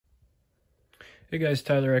Hey guys,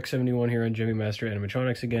 Tyler X71 here on Jimmy Master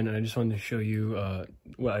Animatronics again, and I just wanted to show you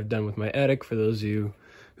what I've done with my attic. For those of you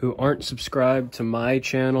who aren't subscribed to my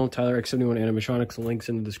channel, Tyler X71 Animatronics, the link's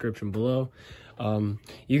in the description below.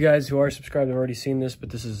 You guys who are subscribed have already seen this, but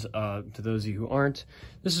this is to those of you who aren't.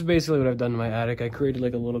 This is basically what I've done in my attic. I created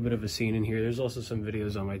like a little bit of a scene in here. There's also some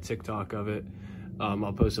videos on my TikTok of it.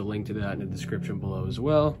 I'll post a link to that in the description below as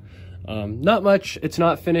well. Not much. It's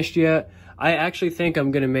not finished yet. I actually think I'm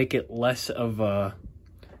going to make it less of a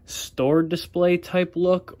store display type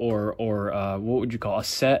look, or what would you call a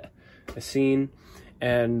scene,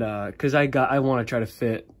 and because I want to try to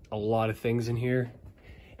fit a lot of things in here,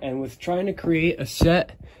 and with trying to create a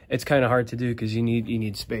set, it's kind of hard to do because you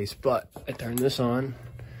need space. But I turn this on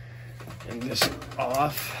and this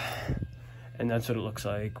off, and that's what it looks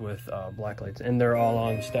like with black lights, and they're all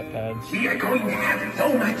on step pads. We are going to have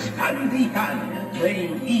so much fun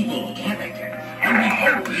playing evil characters, and we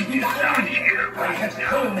hope you will love it. I have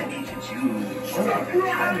so many to choose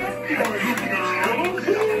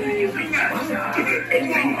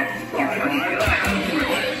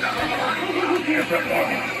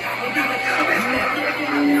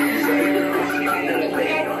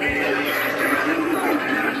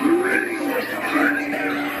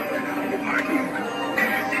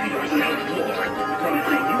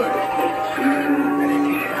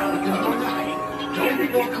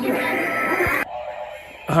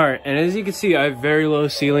Alright, and as you can see, I have very low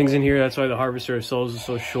ceilings in here. That's why the Harvester of Souls is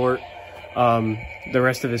so short. The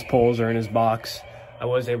rest of his poles are in his box. I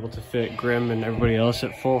was able to fit Grim and everybody else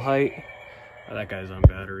at full height. That guy's on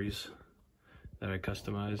batteries that I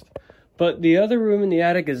customized. But the other room in the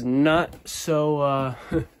attic is not so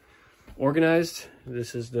organized.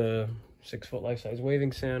 This is the 6-foot life-size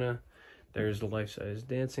waving Santa. There's the life-size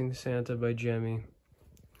dancing Santa by Jemmy.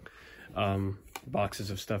 Boxes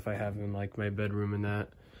of stuff I have in like my bedroom and that.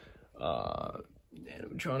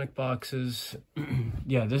 Animatronic boxes.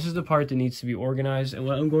 Yeah, this is the part that needs to be organized, and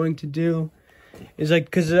what I'm going to do is, like,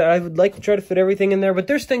 because I would like to try to fit everything in there, but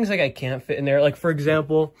there's things like I can't fit in there. Like, for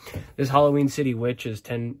example, this Halloween City Witch is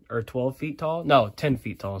 10 or 12 feet tall. No, 10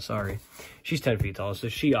 feet tall, sorry. She's 10 feet tall, so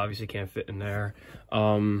she obviously can't fit in there.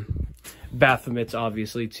 Baphomet's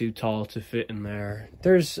obviously too tall to fit in there.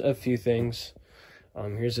 There's a few things.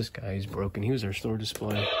 Here's this guy, he's broken. He was our store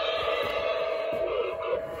display.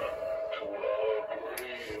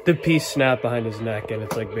 The piece snapped behind his neck, and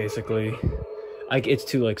it's like basically, like, it's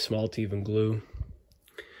too like small to even glue.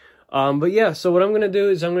 But yeah, so what I'm gonna do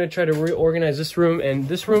is I'm gonna try to reorganize this room, and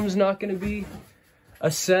this room's not gonna be a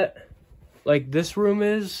set like this room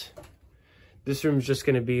is. This room's just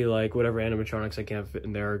gonna be like whatever animatronics I can't fit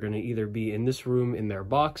in there are gonna either be in this room in their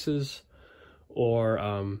boxes, or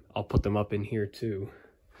I'll put them up in here too,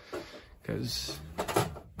 because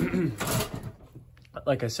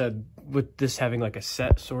like I said, with this having like a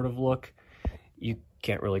set sort of look, you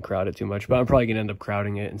can't really crowd it too much, but I'm probably gonna end up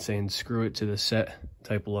crowding it and saying screw it to the set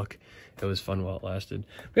type look. It was fun while it lasted.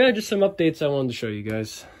 But yeah, just some updates I wanted to show you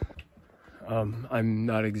guys. I'm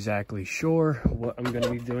not exactly sure what I'm gonna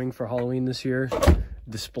be doing for Halloween this year,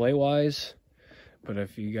 display wise, but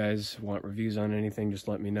if you guys want reviews on anything, just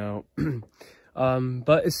let me know.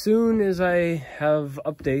 But as soon as I have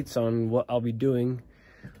updates on what I'll be doing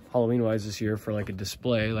Halloween wise this year for like a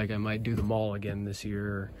display, like I might do the mall again this year,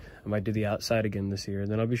 or I might do the outside again this year,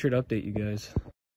 then I'll be sure to update you guys.